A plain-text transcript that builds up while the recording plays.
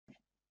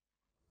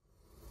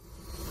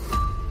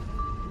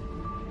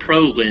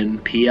PROLIM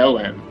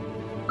PLM.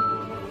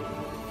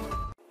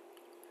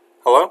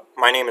 Hello,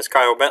 my name is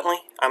Kyle Bentley.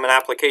 I'm an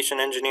application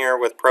engineer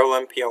with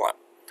PROLIM PLM.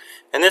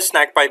 In this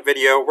snack bite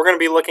video, we're going to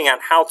be looking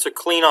at how to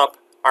clean up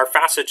our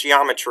facet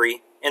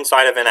geometry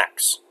inside of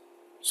NX.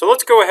 So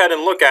let's go ahead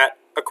and look at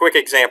a quick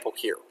example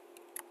here.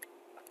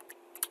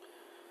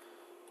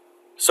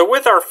 So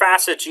with our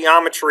facet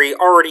geometry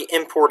already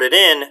imported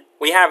in,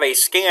 we have a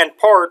scanned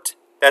part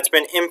that's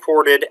been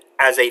imported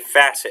as a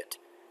facet.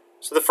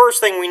 So the first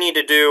thing we need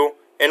to do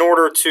in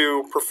order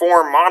to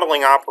perform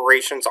modeling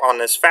operations on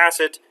this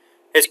facet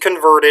is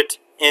convert it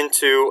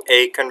into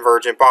a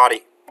convergent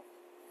body.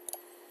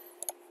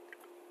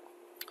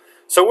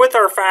 So with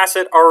our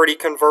facet already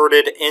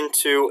converted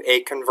into a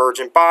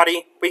convergent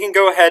body, we can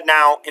go ahead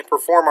now and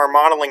perform our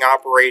modeling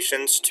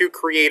operations to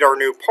create our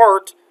new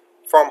part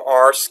from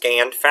our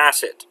scanned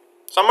facet.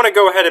 So I'm going to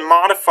go ahead and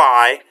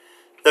modify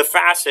the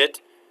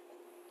facet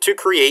to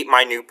create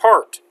my new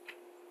part.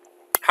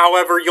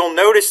 However, you'll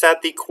notice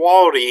that the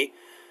quality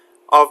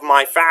of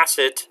my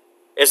facet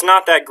is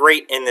not that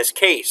great in this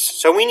case.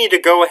 So we need to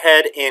go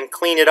ahead and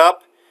clean it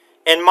up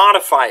and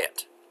modify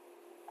it.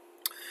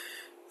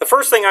 The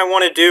first thing I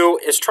want to do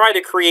is try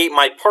to create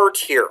my part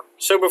here.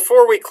 So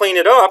before we clean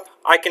it up,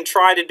 I can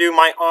try to do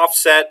my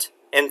offset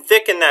and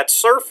thicken that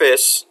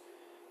surface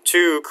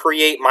to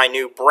create my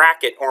new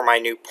bracket or my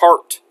new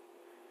part.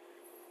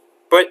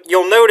 But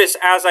you'll notice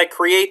as I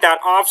create that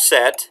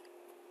offset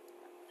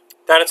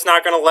that it's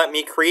not going to let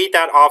me create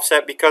that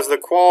offset because the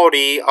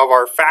quality of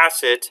our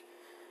facet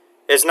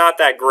is not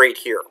that great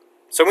here.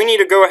 So we need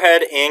to go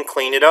ahead and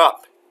clean it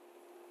up.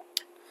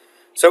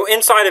 So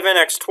inside of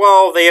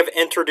NX12, they have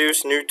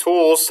introduced new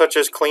tools such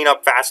as Clean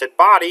Up Facet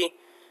Body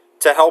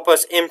to help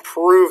us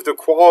improve the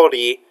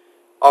quality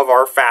of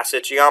our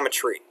facet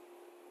geometry.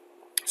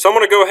 So I'm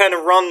going to go ahead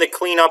and run the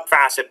Clean Up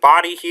Facet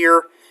Body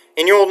here,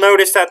 and you'll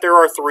notice that there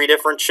are 3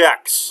 different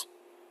checks.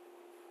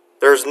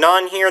 There's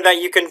none here that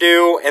you can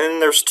do, and then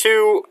there's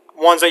 2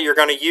 ones that you're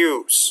going to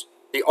use.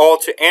 The all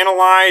to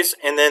analyze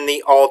and then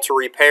the all to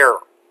repair.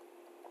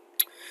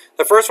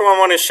 The first one I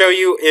want to show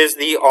you is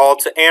the all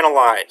to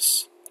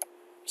analyze.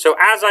 So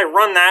as I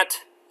run that,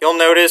 you'll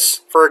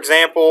notice, for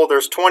example,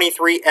 there's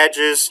 23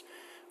 edges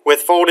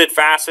with folded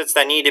facets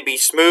that need to be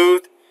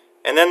smoothed,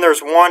 and then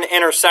there's 1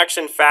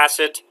 intersection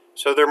facet,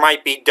 so there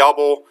might be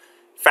double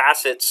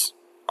facets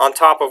on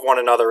top of one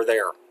another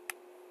there.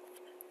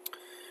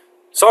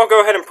 So I'll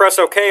go ahead and press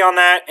OK on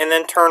that and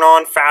then turn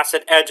on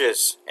facet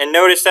edges. And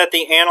notice that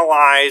the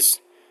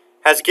Analyze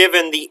has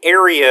given the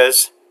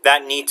areas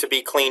that need to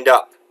be cleaned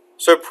up.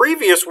 So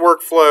previous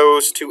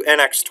workflows to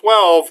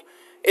NX12,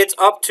 it's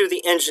up to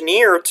the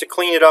engineer to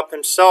clean it up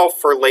himself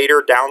for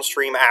later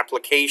downstream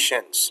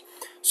applications.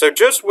 So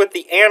just with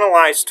the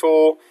Analyze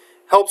tool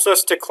helps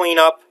us to clean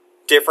up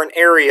different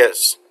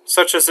areas.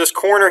 Such as this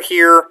corner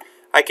here,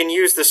 I can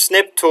use the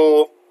snip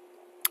tool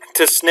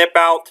to snip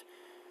out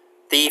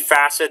the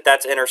facet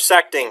that's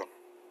intersecting.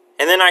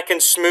 And then I can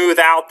smooth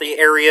out the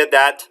area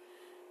that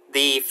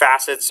the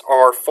facets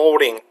are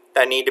folding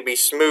that need to be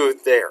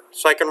smoothed there.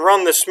 So I can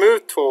run the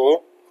smooth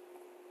tool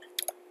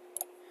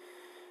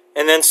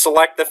and then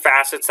select the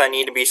facets that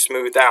need to be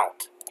smoothed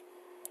out.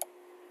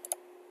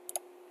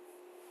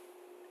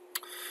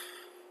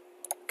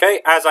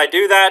 Okay, as I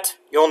do that,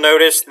 you'll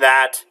notice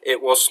that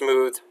it will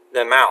smooth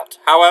them out.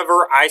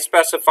 However, I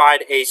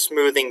specified a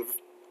smoothing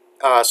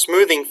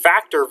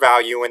factor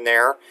value in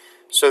there,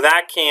 so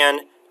that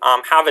can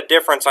have a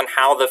difference on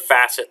how the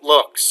facet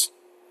looks.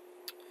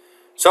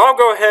 So I'll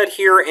go ahead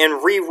here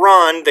and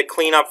rerun the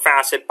Clean Up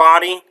Facet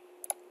Body.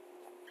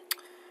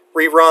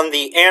 Rerun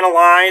the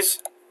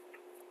Analyze.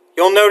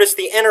 You'll notice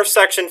the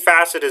intersection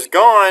facet is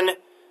gone.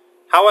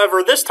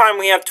 However, this time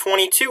we have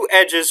 22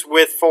 edges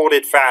with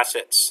folded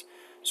facets.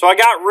 So I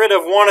got rid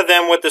of one of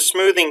them with the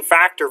smoothing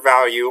factor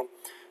value.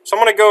 So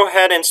I'm going to go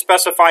ahead and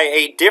specify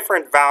a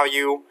different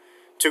value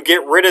to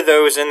get rid of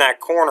those in that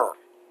corner.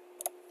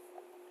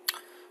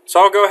 So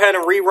I'll go ahead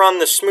and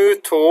rerun the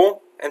smooth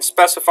tool and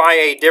specify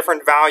a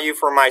different value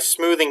for my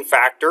smoothing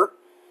factor.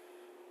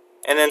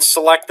 And then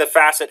select the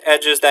facet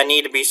edges that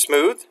need to be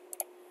smoothed.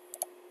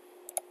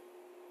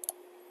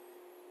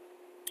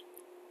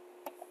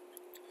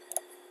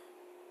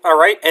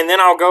 Alright, and then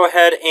I'll go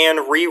ahead and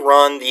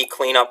rerun the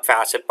Clean Up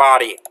Facet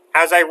Body.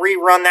 As I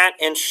rerun that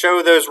and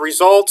show those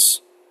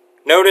results,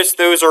 notice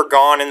those are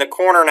gone in the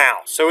corner now.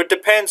 So it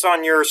depends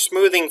on your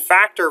smoothing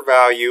factor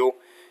value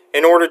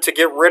in order to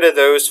get rid of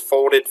those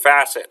folded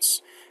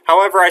facets.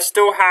 However, I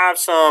still have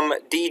some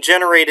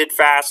degenerated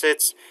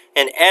facets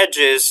and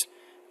edges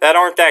that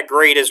aren't that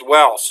great as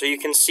well. So you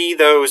can see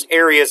those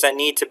areas that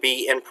need to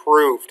be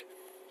improved.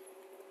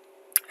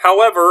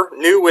 However,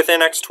 new with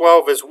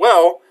NX12 as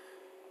well,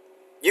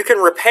 you can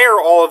repair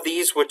all of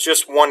these with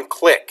just one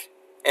click.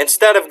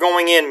 Instead of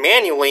going in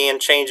manually and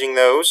changing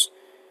those,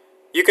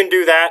 you can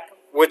do that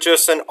with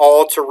just an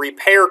all to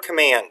repair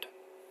command.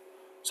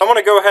 So I'm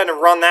going to go ahead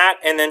and run that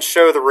and then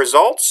show the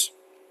results.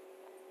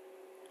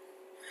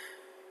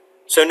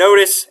 So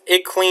notice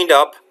it cleaned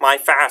up my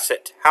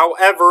facet.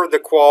 However, the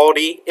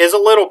quality is a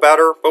little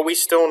better, but we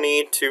still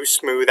need to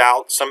smooth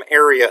out some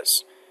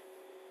areas.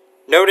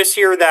 Notice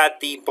here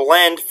that the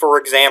blend, for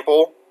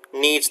example,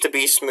 needs to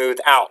be smoothed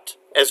out,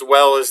 as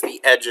well as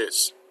the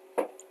edges.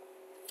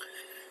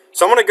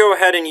 So I'm going to go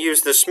ahead and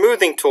use the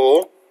smoothing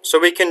tool so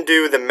we can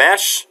do the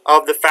mesh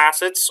of the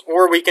facets,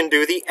 or we can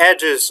do the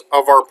edges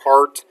of our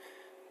part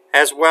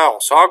as well.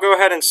 So I'll go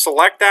ahead and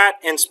select that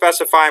and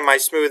specify my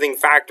smoothing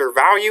factor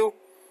value,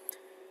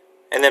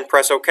 and then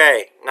press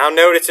OK. Now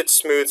notice it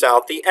smooths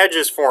out the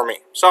edges for me.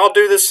 So I'll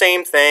do the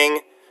same thing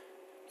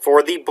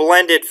for the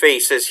blended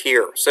faces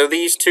here. So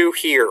these two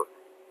here.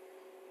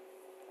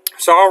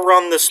 So I'll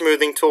run the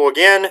smoothing tool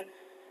again,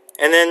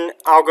 and then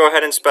I'll go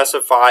ahead and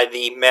specify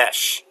the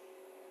mesh.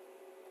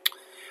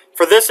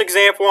 For this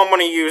example, I'm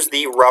going to use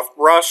the rough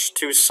brush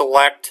to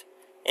select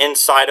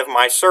inside of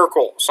my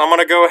circle. So I'm going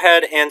to go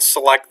ahead and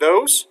select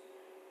those.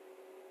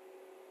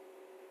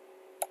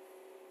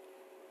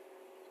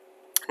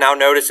 Now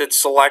notice it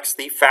selects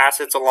the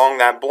facets along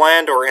that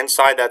blend or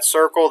inside that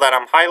circle that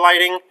I'm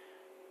highlighting.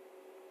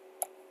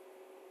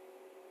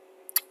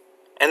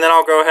 And then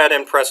I'll go ahead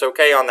and press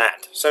OK on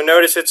that. So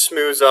notice it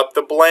smooths up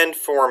the blend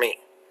for me.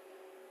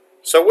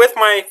 So with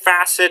my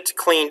facet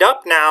cleaned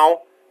up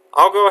now,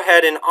 I'll go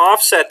ahead and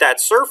offset that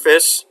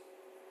surface,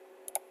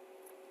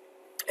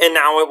 and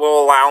now it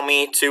will allow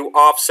me to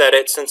offset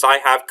it since I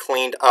have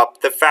cleaned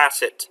up the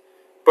facet.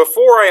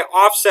 Before I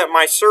offset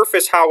my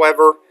surface,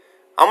 however,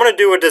 I'm going to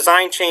do a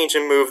design change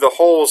and move the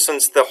holes,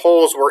 since the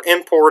holes were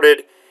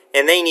imported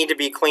and they need to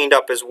be cleaned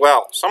up as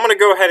well. So I'm going to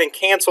go ahead and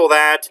cancel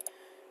that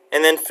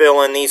and then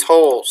fill in these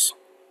holes.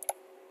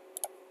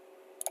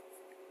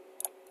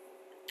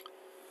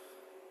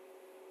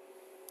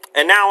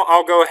 And now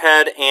I'll go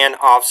ahead and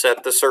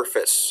offset the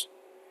surface.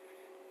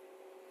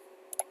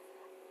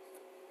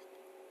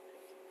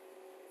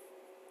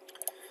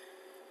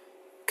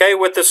 Okay,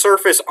 with the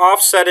surface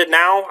offsetted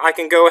now, I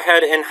can go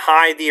ahead and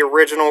hide the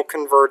original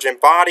convergent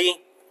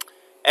body.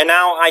 And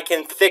now I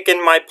can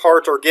thicken my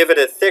part or give it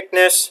a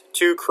thickness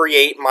to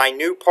create my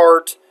new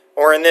part,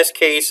 or in this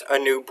case, a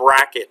new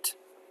bracket.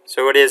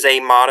 So it is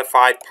a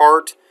modified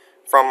part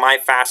from my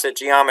facet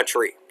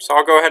geometry. So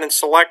I'll go ahead and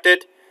select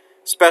it,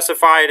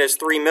 specify it as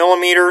 3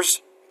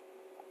 millimeters,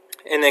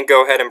 and then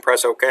go ahead and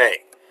press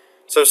OK.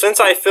 So since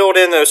I filled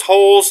in those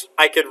holes,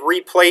 I could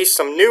replace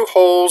some new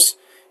holes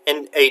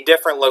in a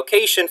different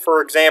location,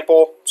 for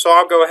example. So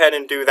I'll go ahead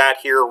and do that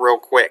here real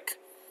quick.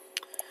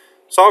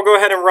 So I'll go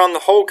ahead and run the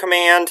hole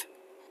command.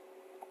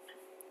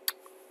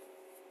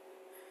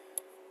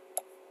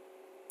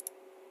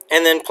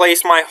 And then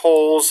place my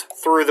holes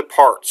through the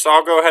part. So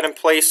I'll go ahead and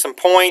place some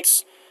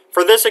points.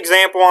 For this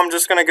example, I'm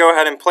just going to go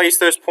ahead and place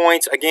those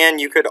points. Again,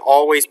 you could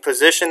always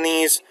position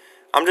these.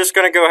 I'm just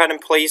going to go ahead and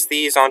place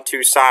these on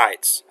two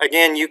sides.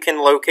 Again, you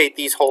can locate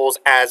these holes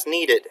as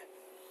needed.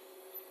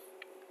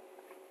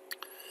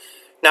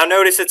 Now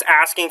notice it's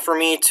asking for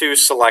me to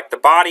select the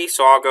body,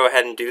 so I'll go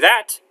ahead and do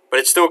that. But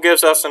it still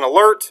gives us an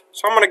alert,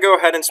 so I'm going to go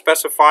ahead and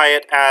specify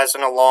it as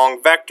an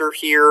along vector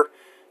here.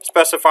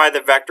 Specify the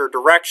vector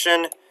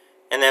direction,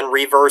 and then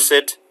reverse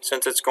it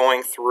since it's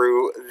going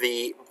through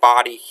the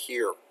body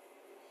here.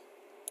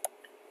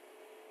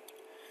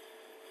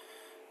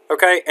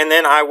 Okay, and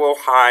then I will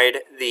hide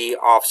the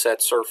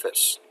offset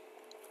surface.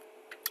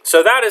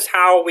 So that is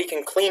how we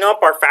can clean up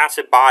our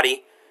facet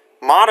body,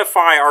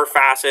 modify our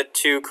facet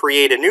to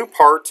create a new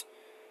part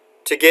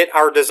to get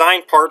our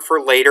design part for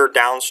later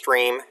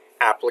downstream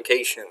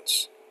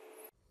applications.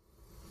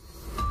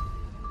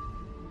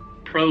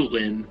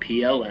 PROLIM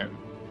PLM.